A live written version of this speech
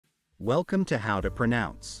Welcome to How to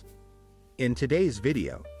Pronounce. In today's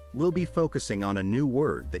video, we'll be focusing on a new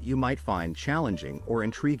word that you might find challenging or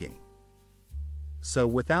intriguing. So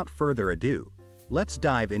without further ado, let's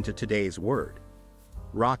dive into today's word.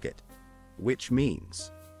 Rocket, which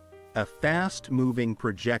means a fast-moving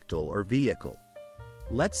projectile or vehicle.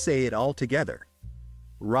 Let's say it all together.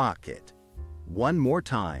 Rocket. One more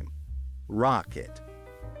time. Rocket.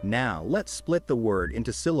 Now let's split the word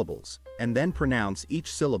into syllables and then pronounce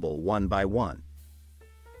each syllable one by one.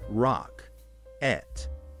 Rock. Et.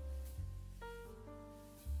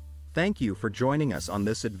 Thank you for joining us on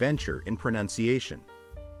this adventure in pronunciation.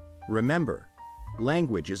 Remember,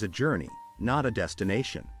 language is a journey, not a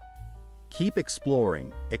destination. Keep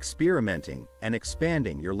exploring, experimenting, and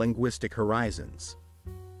expanding your linguistic horizons.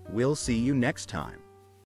 We'll see you next time.